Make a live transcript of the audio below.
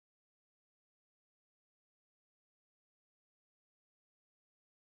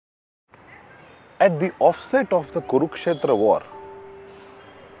At the offset of the Kurukshetra war,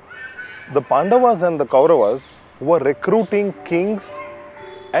 the Pandavas and the Kauravas were recruiting kings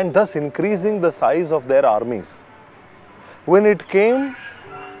and thus increasing the size of their armies. When it came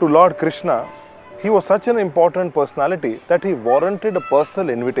to Lord Krishna, he was such an important personality that he warranted a personal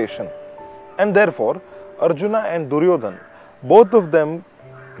invitation. And therefore, Arjuna and Duryodhana, both of them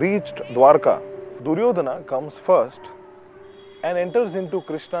reached Dwarka. Duryodhana comes first and enters into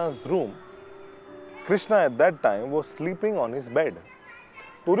Krishna's room. Krishna at that time was sleeping on his bed.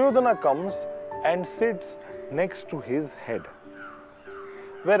 Duryodhana comes and sits next to his head.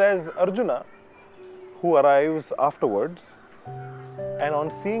 Whereas Arjuna, who arrives afterwards and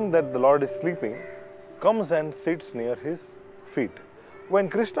on seeing that the Lord is sleeping, comes and sits near his feet. When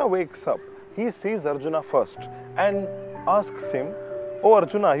Krishna wakes up, he sees Arjuna first and asks him, "Oh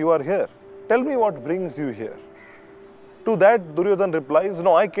Arjuna, you are here. Tell me what brings you here." To that Duryodhana replies,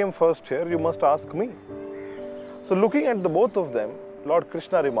 "No, I came first here, you must ask me." So looking at the both of them, Lord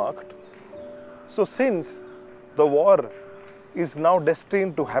Krishna remarked, "So since the war is now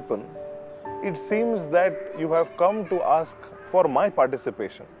destined to happen, it seems that you have come to ask for my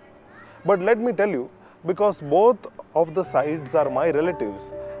participation. But let me tell you, because both of the sides are my relatives,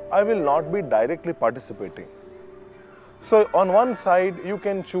 I will not be directly participating. So on one side you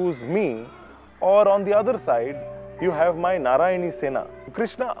can choose me, or on the other side you have my Narayani Sena."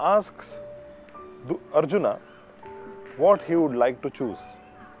 Krishna asks Arjuna what he would like to choose.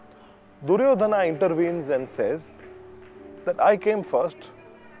 Duryodhana intervenes and says that I came first,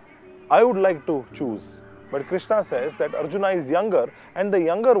 I would like to choose. But Krishna says that Arjuna is younger and the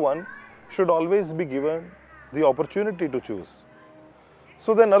younger one should always be given the opportunity to choose.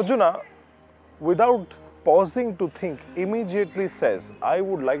 So then Arjuna, without pausing to think, immediately says, "I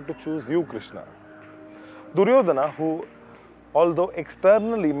would like to choose you, Krishna." Duryodhana, who although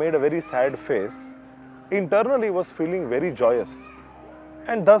externally made a very sad face, internally was feeling very joyous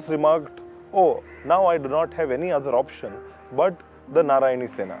and thus remarked, "Oh, now I do not have any other option but the Narayani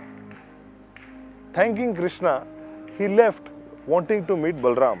Sena." Thanking Krishna, he left wanting to meet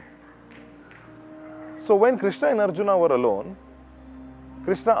Balram. So when Krishna and Arjuna were alone,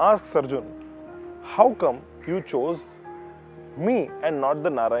 Krishna asks Arjuna, "How come you chose me and not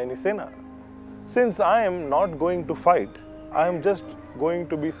the Narayani Sena? Since I am not going to fight, I am just going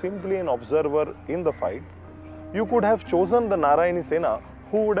to be simply an observer in the fight. You could have chosen the Narayani Sena,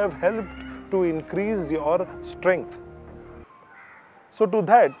 who would have helped to increase your strength." So to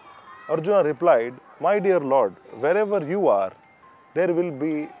that, Arjuna replied, "My dear Lord, wherever you are, there will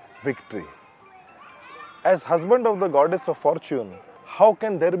be victory. As husband of the goddess of fortune, how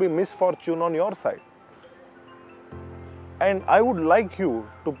can there be misfortune on your side? And I would like you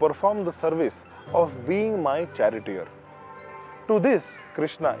to perform the service of being my charioteer." To this,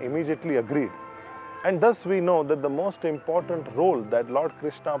 Krishna immediately agreed. And thus we know that the most important role that Lord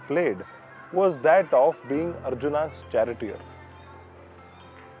Krishna played was that of being Arjuna's charioteer.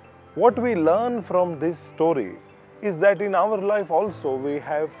 What we learn from this story is that in our life also we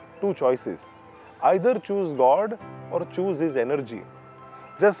have two choices. Either choose God or choose his energy.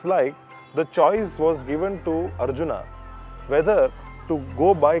 Just like the choice was given to Arjuna, whether to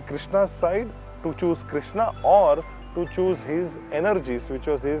go by Krishna's side, to choose Krishna, or to choose his energies, which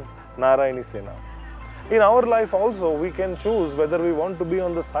was his Narayani Sena. In our life also we can choose whether we want to be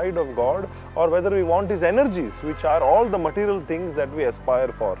on the side of God or whether we want his energies, which are all the material things that we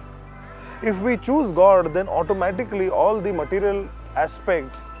aspire for. If we choose God, then automatically all the material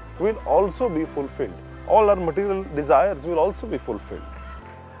aspects will also be fulfilled. All our material desires will also be fulfilled.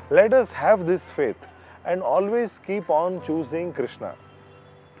 Let us have this faith and always keep on choosing Krishna.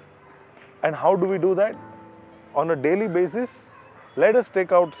 And how do we do that? On a daily basis, let us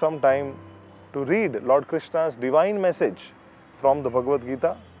take out some time to read Lord Krishna's divine message from the Bhagavad Gita,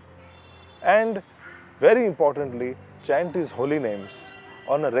 and very importantly, chant his holy names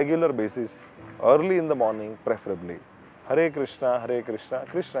on a regular basis, early in the morning preferably. Hare Krishna,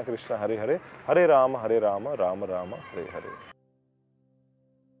 Krishna Krishna, Hare Hare, Hare Rama, Rama Rama, Hare Hare.